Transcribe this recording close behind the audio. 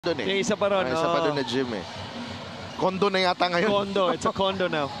Doon eh. May isa pa ron. May isa pa doon na gym eh. Condo na yata ngayon. Condo. It's a condo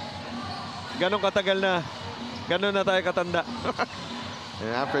now. Ganon katagal na. Ganon na tayo katanda. And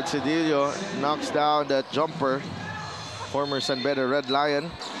Alfred Sedillo knocks down that jumper. Former San Beda Red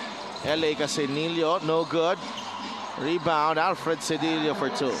Lion. LA Casenillo, no good. Rebound, Alfred Sedillo for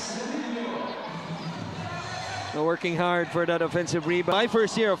 2. Working hard for that offensive rebound. My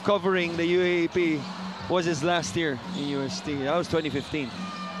first year of covering the UAAP was his last year in UST. That was 2015.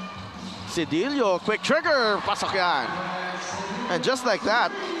 Sedillo, quick trigger, pasok yan. And just like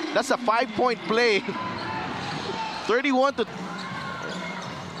that, that's a 5-point play. 31 to...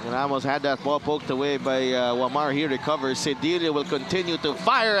 Ramos had that ball poked away by Wamar. He recovers. Sedillo will continue to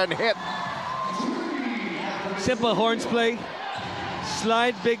fire and hit. Simple horns play.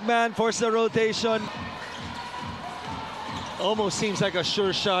 Slide, big man, force the rotation. Almost seems like a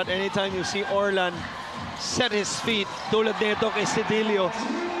sure shot anytime you see Orlan set his feet. Tulad nito kay Sedillo.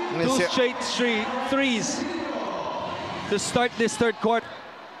 2 straight threes to start this third quarter.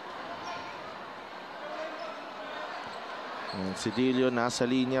 And Sedillo nasa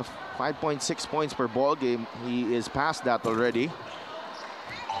linya, 5.6 points per ball game. He is past that already.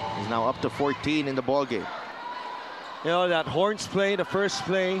 He's now up to 14 in the ball game. You know, that horns play, the first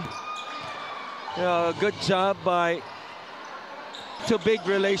play. You know, good job by to big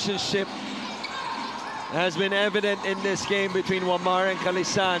relationship has been evident in this game between Wamar and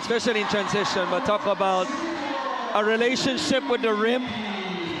Calisan, especially in transition. But talk about a relationship with the rim.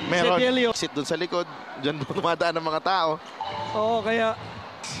 Meron. Sedillo. Sit dun sa likod, dyan dumadaan ng mga tao. Oo, kaya...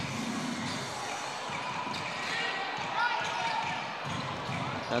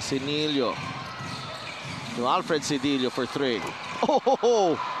 Casenillo to Alfred Sedillo for 3.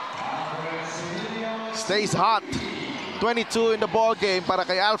 Oh! Stays hot. 22 in the ball game para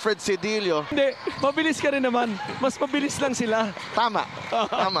kay Alfred Sedillo. Hindi, mabilis ka rin naman. Mas mabilis lang sila. Tama,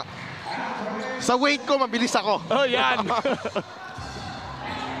 tama. Sa weight ko, mabilis ako. Oh, yan!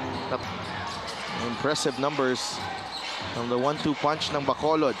 Impressive numbers from the 1-2 punch ng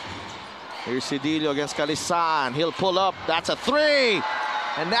Bacolod. Here's Sedillo against Calisan. He'll pull up. That's a 3.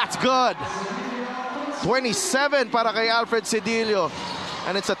 And that's good. 27 para kay Alfred Sedillo.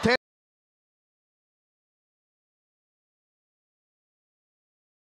 And it's a 10.